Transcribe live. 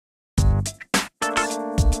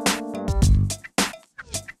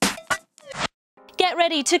Get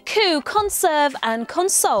ready to coo, conserve and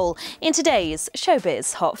console in today's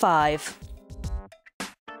Showbiz Hot 5.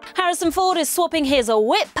 Harrison Ford is swapping his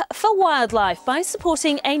whip for wildlife by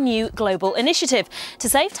supporting a new global initiative to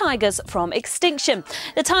save tigers from extinction.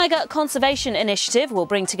 The Tiger Conservation Initiative will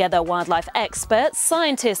bring together wildlife experts,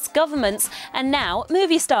 scientists, governments and now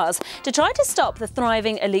movie stars to try to stop the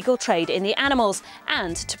thriving illegal trade in the animals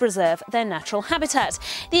and to preserve their natural habitat.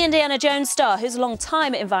 The Indiana Jones star, who's a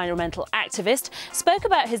long-time environmental activist, spoke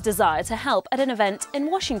about his desire to help at an event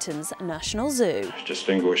in Washington's National Zoo.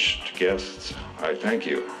 Distinguished guests, I thank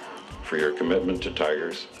you for your commitment to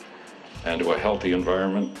tigers and to a healthy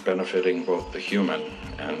environment benefiting both the human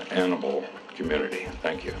and animal community.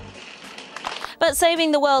 Thank you. But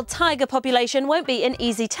saving the world tiger population won't be an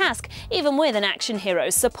easy task, even with an action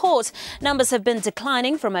hero's support. Numbers have been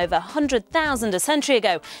declining from over 100,000 a century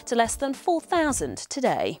ago to less than 4,000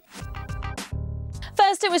 today.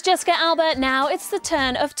 First it was Jessica Alba, now it's the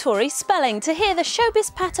turn of Tori Spelling to hear the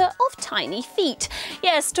showbiz patter of tiny feet.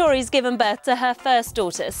 Yes, Tori's given birth to her first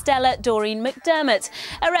daughter, Stella Doreen McDermott.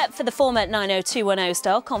 A rep for the former 90210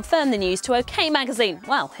 star confirmed the news to OK magazine.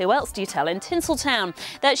 Well, who else do you tell in Tinseltown?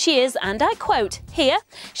 That she is, and I quote, here,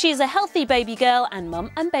 she is a healthy baby girl and mum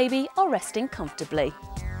and baby are resting comfortably.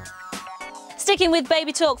 Sticking with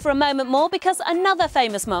baby talk for a moment more, because another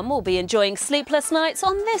famous mum will be enjoying sleepless nights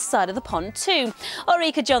on this side of the pond too.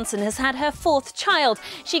 Ulrika has had her fourth child.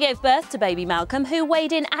 She gave birth to baby Malcolm, who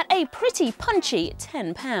weighed in at a pretty punchy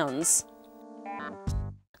 10 pounds.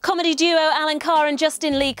 Comedy duo Alan Carr and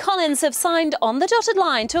Justin Lee Collins have signed on the dotted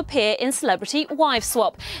line to appear in Celebrity Wife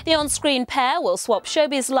Swap. The on-screen pair will swap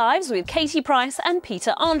showbiz lives with Katie Price and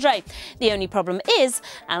Peter Andre. The only problem is,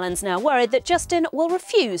 Alan's now worried that Justin will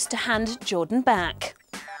refuse to hand Jordan back.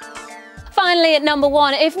 Finally, at number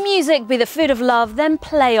 1, if music be the food of love, then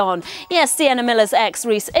play on. Yes, Sienna Miller's ex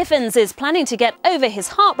Rhys Ifans is planning to get over his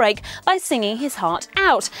heartbreak by singing his heart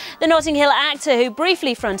out. The Notting Hill actor, who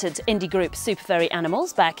briefly fronted indie group Super Furry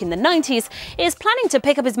Animals back in the 90s, is planning to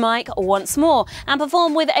pick up his mic once more and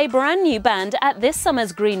perform with a brand new band at this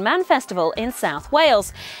summer's Green Man Festival in South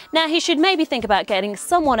Wales. Now, he should maybe think about getting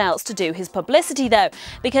someone else to do his publicity though,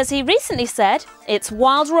 because he recently said, "It's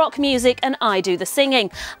wild rock music and I do the singing.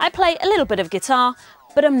 I play a little bit of guitar,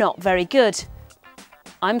 but I'm not very good."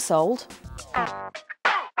 I'm sold.